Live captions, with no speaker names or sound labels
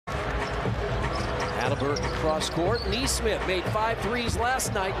Halliburton cross court. Neesmith made 5 threes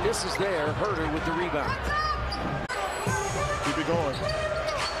last night. Misses there. Huerter with the rebound. Keep it going.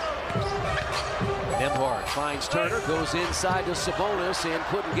 Nembhard finds Turner, goes inside to Sabonis and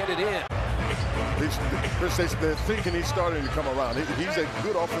couldn't get it in. They're thinking he's starting to come around. He's a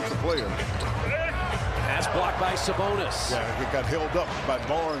good offensive player. Pass blocked by Sabonis. Yeah, he got held up by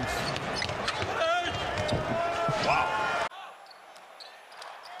Barnes. Wow.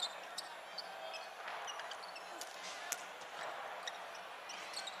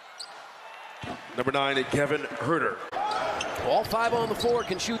 Number 9, Kevin Huerter. All 5 on the floor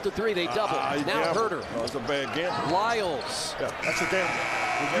can shoot the 3. They double. Now Huerter. That's a bad gamble. Lyles. Yeah, that's a gamble.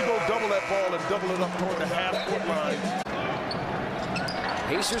 If you go double that ball and double it up toward the half-court line.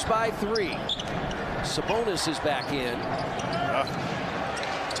 Pacers by 3. Sabonis is back in.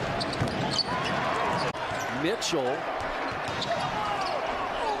 Mitchell.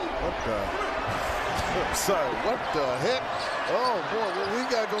 What the heck? Oh, boy, what we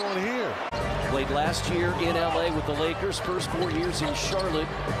got going here? Played last year in LA with the Lakers. First 4 years in Charlotte.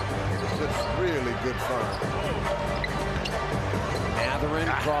 It's really good fun. Matherin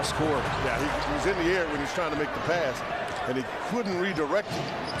cross court. Yeah, he was in the air when he's trying to make the pass, and he couldn't redirect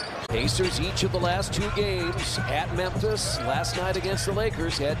it. Pacers each of the last 2 games at Memphis. Last night against the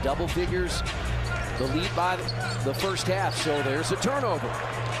Lakers had double figures. The lead by the first half, so there's a turnover.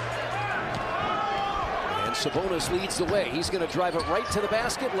 And Sabonis leads the way. He's going to drive it right to the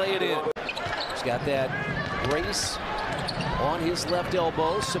basket, lay it in. He's got that brace on his left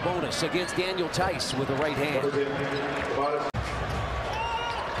elbow. Sabonis against Daniel Tice with the right hand.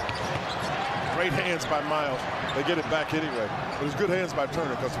 Great hands by Miles. They get it back anyway. But it's good hands by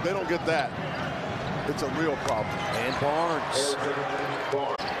Turner, because if they don't get that, it's a real problem. And Barnes.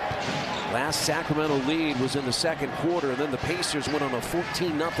 Last Sacramento lead was in the second quarter, and then the Pacers went on a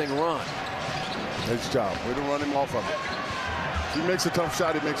 14-0 run. Nice job. Way to run him off of it. If he makes a tough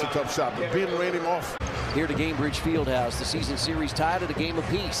shot, he makes a tough shot. But being ran him off. Here to Gainbridge Fieldhouse, the season series tied at a game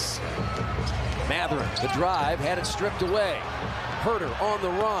apiece. Matherin, the drive, had it stripped away. Huerter on the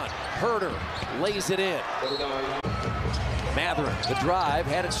run. Huerter lays it in. Matherin, the drive,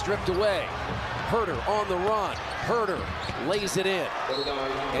 had it stripped away. Huerter on the run. Huerter lays it in.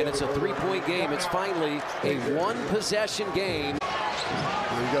 And it's a 3-point game. It's finally a 1-possession game.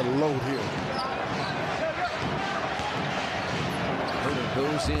 You got a load here. Huerter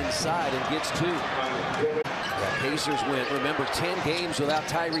goes inside and gets 2. The Pacers win. Remember, 10 games without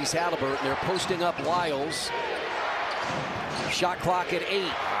Tyrese Halliburton. They're posting up Lyles. Shot clock at 8.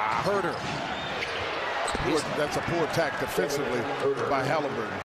 Huerter. That's a poor attack defensively by Halliburton.